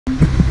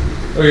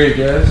Okay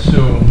guys,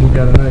 so we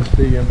got a nice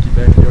big empty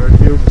backyard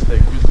here with that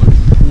good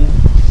looking pool.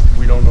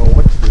 We don't know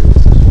what to do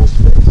with this whole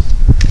space.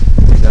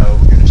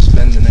 And we're going to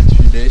spend the next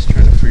few days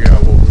trying to figure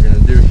out what we're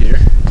going to do here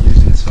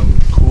using some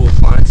cool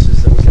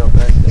appliances that we got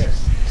back there.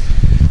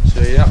 So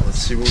yeah, let's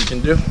see what we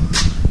can do.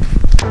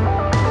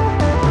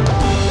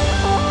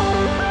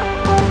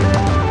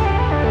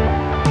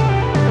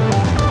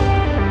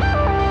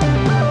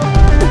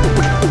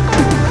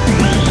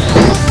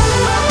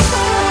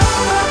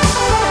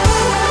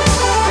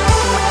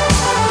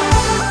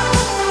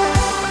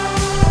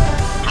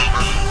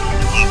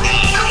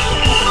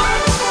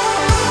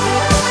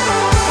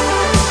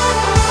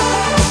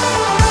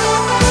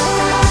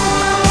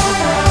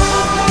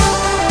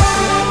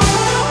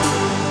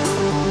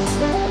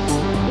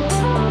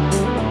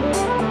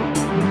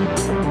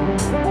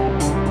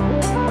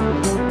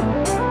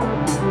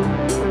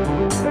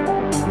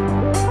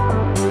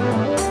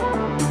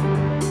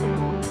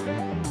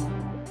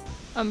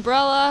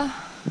 Umbrella,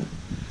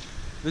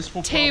 This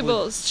will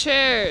tables,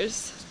 chairs,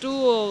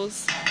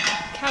 stools,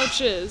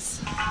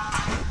 couches,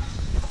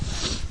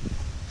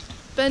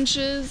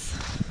 benches,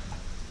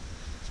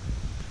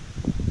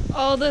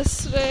 all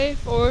this today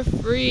for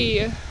free.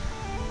 There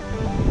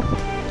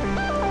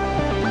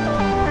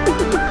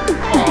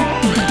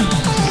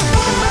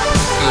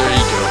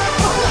you go.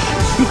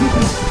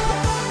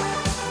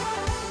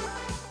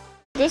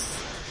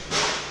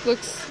 This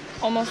looks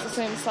almost the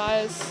same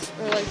size,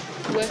 or like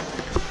width,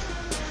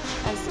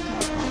 as the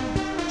compound.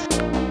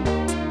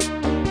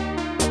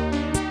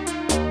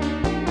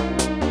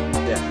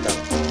 Yeah, done.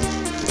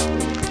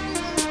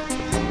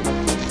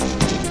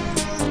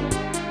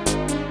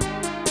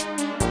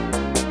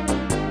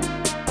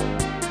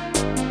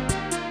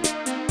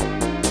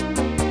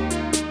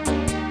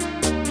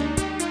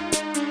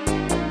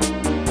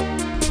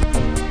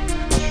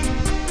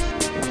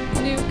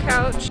 New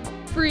couch,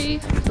 free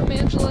from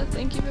Angela,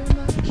 thank you very much.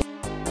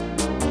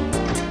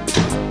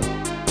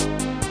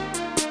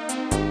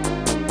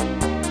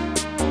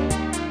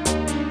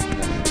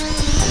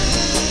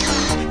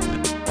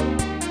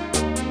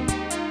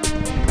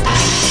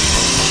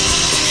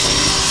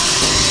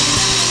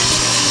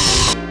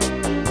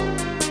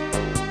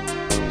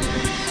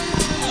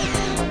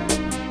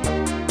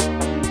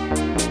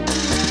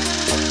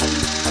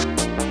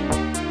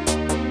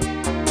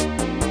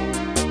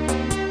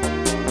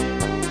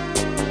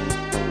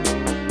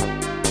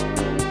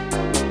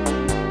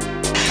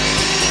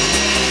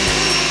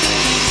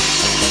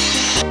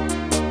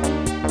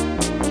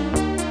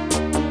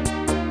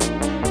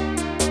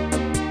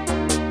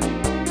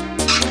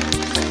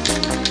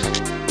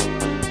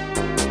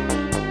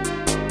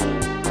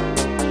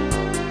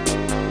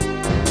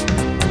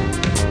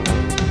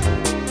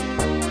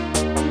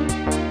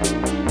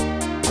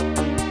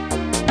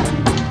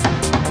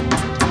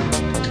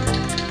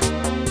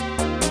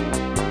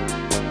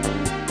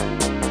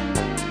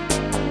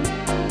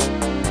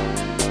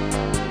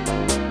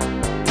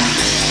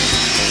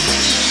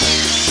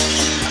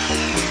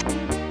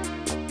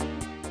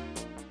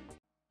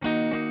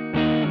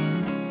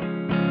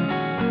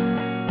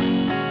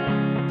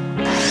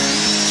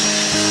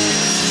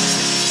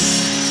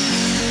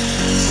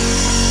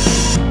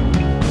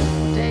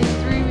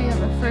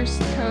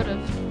 Coat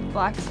of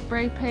black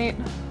spray paint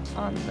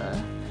on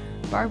the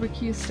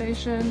barbecue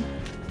station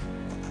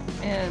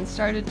and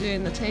started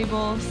doing the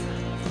tables.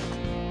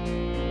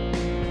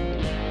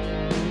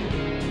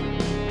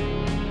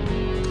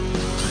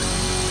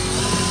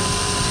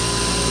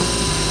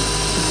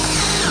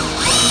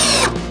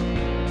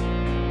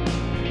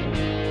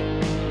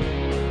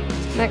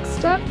 Next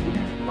step.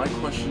 My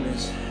question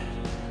is,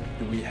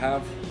 do we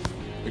have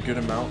a good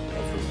amount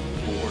of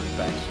the board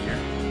back here?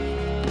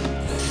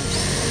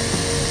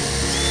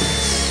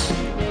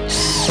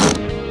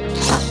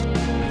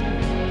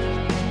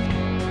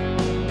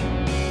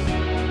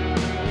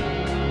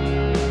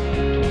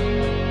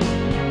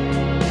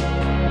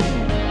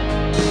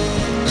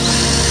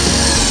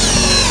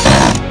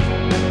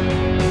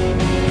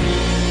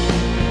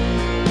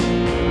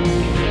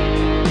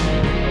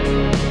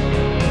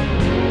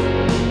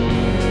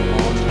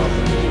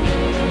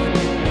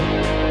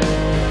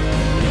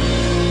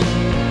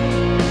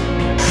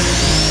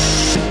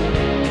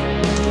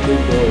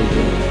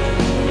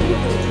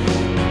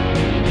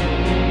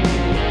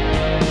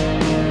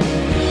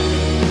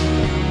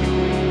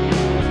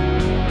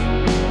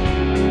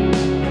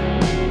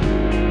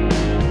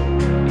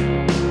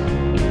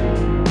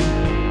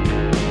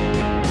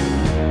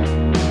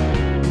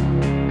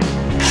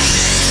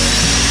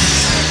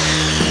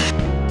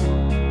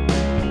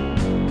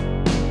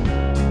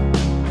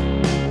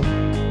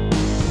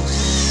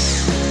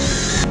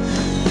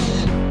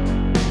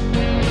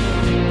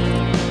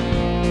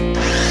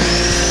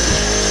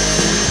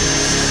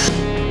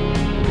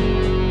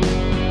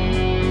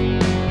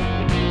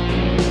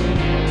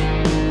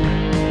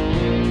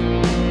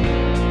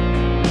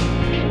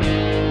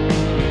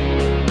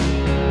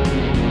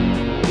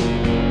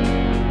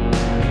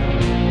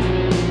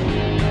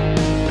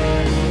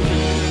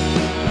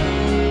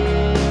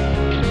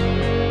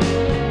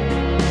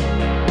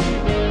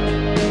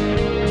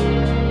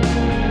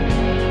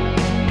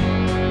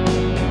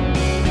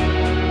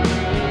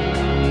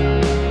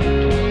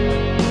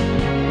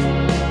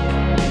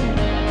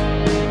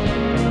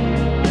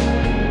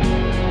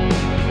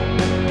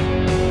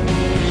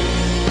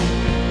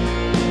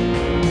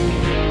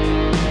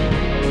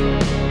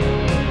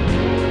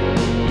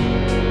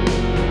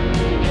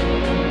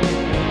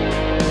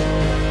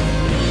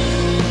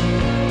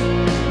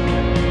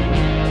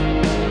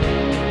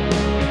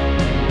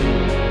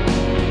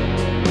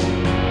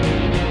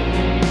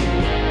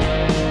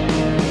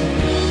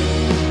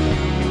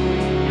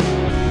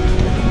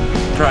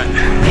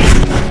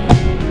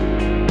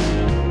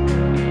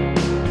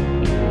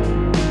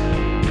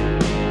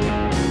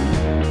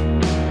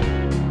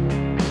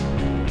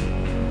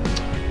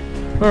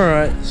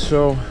 Alright,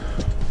 so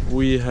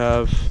we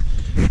have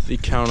the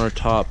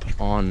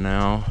countertop on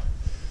now.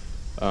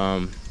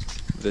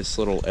 This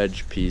little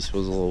edge piece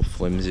was a little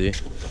flimsy,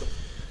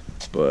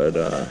 but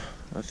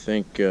I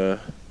think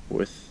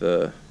with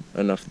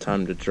enough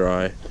time to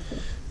dry,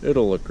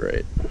 it'll look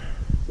great.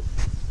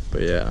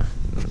 But yeah,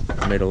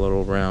 made a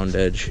little round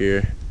edge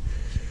here,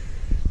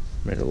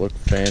 made it look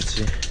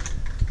fancy.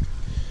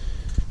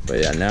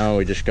 But yeah, now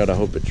we just gotta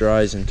hope it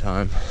dries in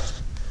time.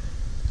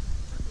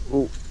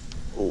 Ooh.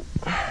 Ooh.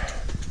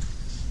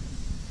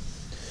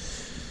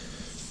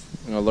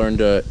 I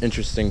learned an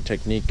interesting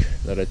technique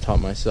that I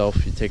taught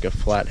myself. You take a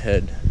flat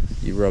head,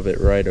 you rub it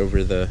right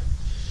over the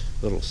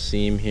little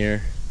seam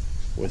here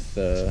with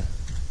the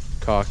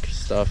caulk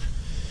stuff,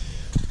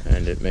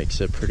 and it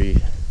makes a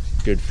pretty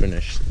good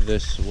finish.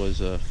 This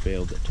was a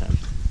failed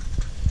attempt,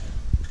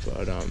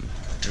 but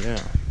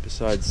yeah,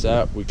 besides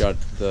that, we got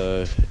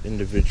the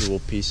individual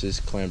pieces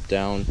clamped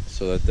down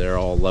so that they're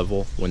all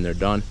level when they're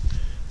done.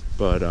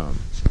 But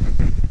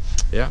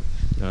yeah,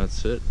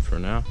 that's it for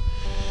now.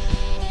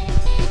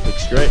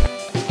 Looks great.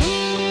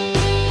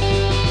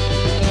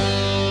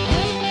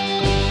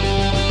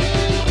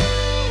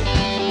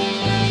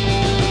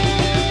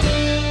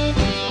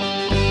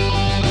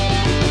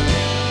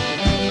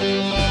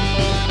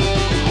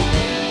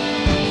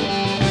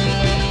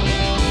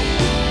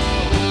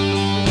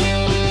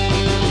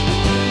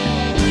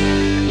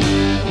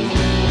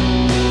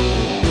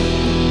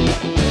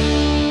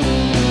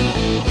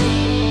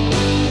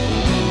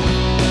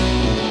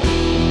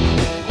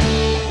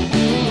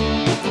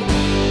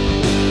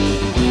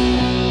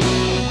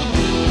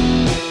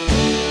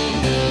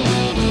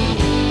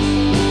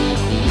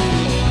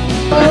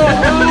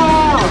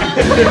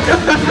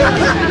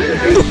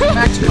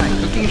 Back to my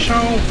cooking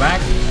show,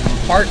 back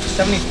part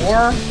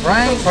 74,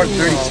 Brian, part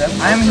 37.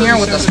 I'm here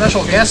with a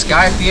special guest,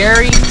 Guy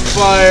Fieri.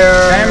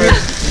 Fire!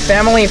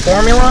 Family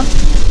formula,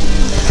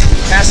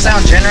 passed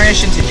down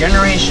generation to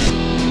generation.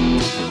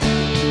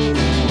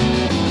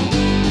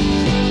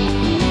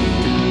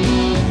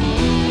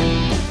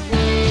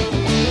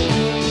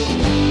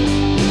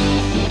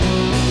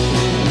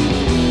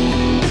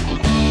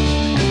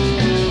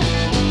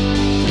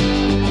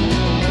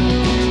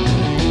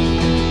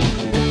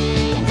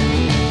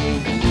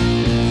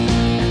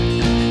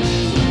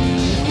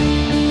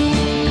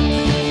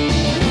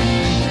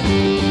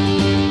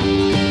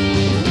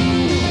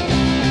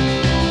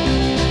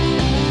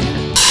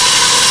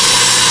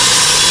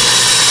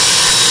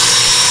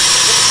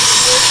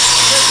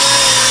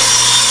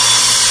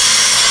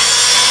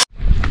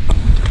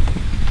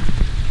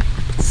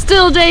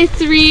 Still day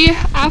 3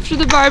 after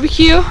the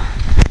barbecue.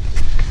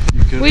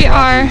 We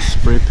are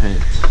spray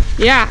paint.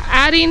 Yeah,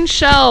 adding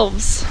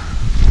shelves.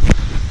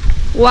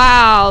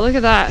 Wow, look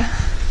at that.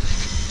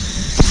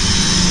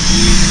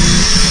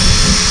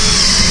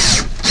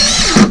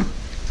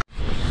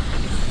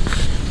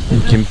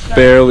 You can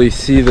barely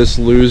see this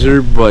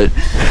loser, but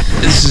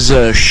this is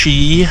a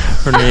she.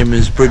 Her name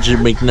is Bridget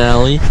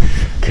McNally.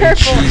 Careful. And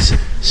she's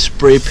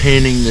spray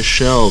painting the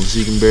shelves.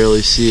 You can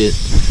barely see it.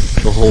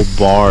 The whole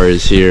bar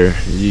is here.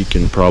 You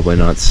can probably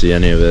not see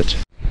any of it.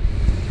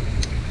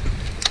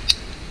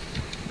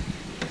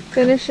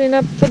 Finishing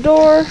up the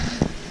door.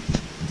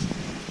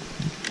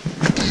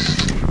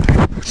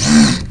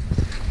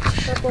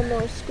 Couple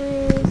more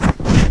screws.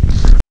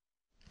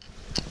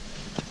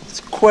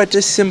 It's quite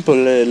a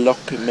simple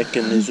lock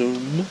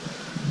mechanism.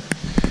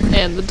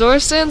 And the door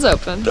stands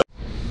open.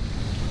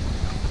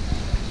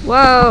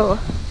 Whoa.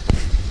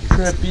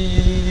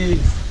 Trippy.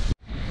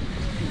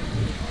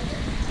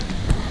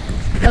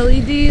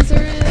 LEDs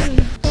are in.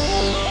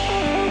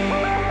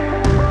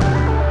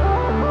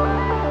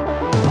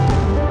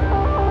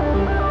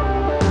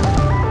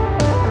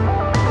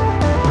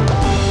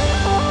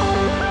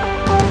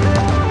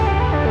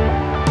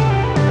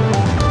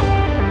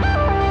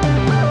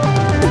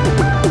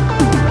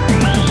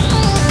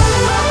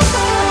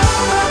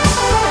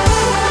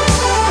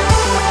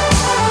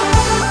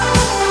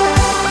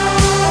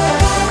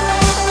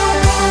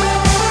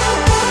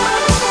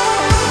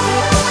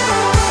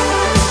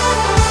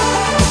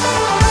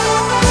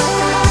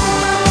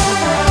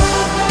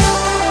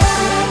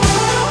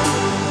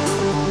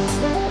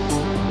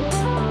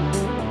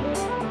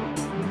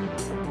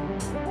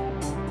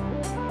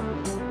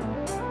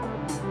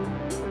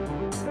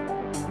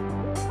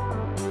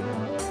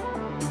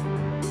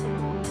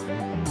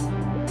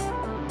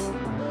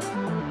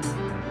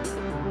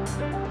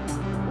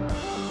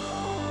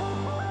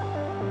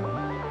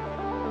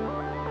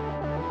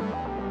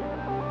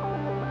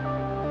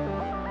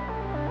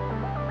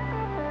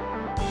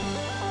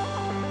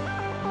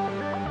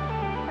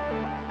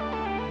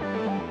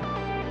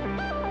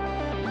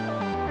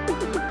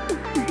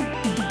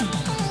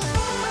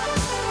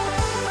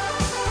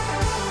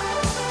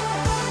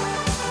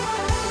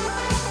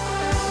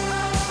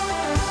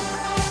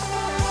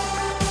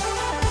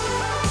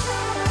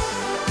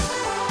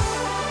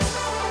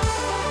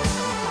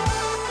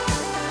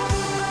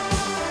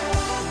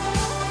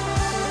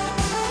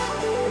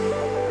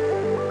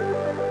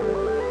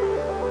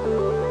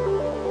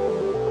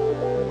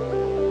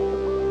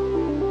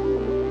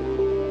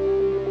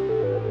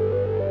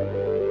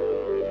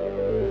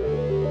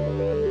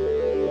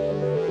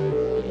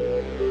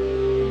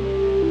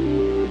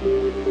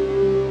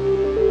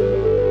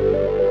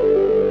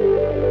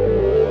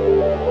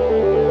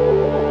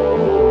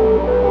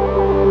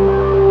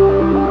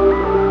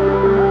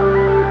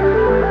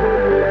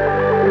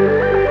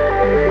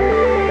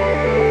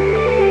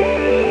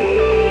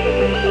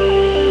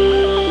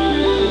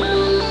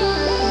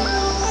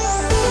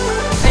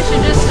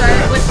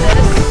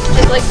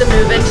 like the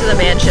move into the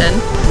mansion.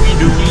 We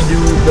do,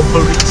 the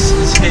police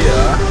is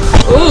here.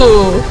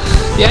 Ooh,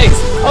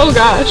 yikes. Oh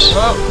gosh.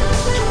 Oh.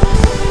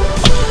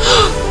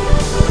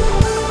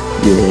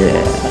 Yeah.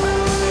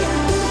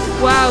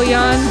 Wow,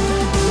 Jan.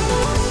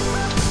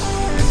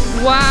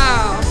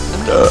 Wow.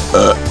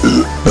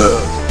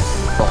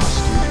 Boss,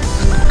 dude.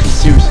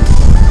 Seriously.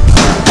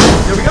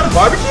 Yo, we got a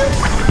barbecue?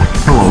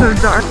 So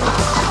dark.